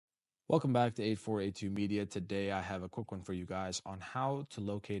Welcome back to 8482 Media. Today I have a quick one for you guys on how to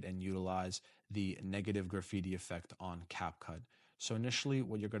locate and utilize the negative graffiti effect on CapCut. So initially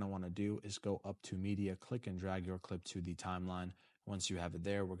what you're going to want to do is go up to Media, click and drag your clip to the timeline. Once you have it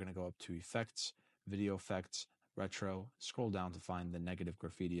there, we're going to go up to Effects, Video Effects, Retro, scroll down to find the negative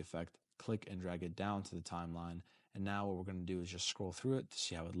graffiti effect, click and drag it down to the timeline. And now what we're going to do is just scroll through it to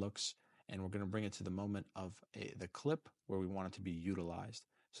see how it looks. And we're going to bring it to the moment of the clip where we want it to be utilized.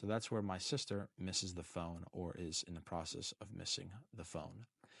 So that's where my sister misses the phone or is in the process of missing the phone.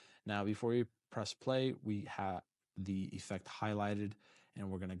 Now, before you press play, we have the effect highlighted, and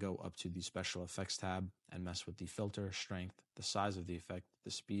we're going to go up to the special effects tab and mess with the filter, strength, the size of the effect,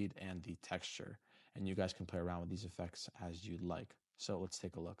 the speed, and the texture. And you guys can play around with these effects as you'd like. So let's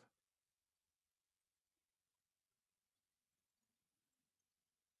take a look.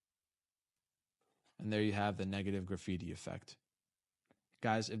 And there you have the negative graffiti effect.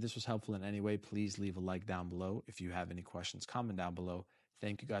 Guys, if this was helpful in any way, please leave a like down below. If you have any questions, comment down below.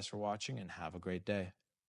 Thank you guys for watching and have a great day.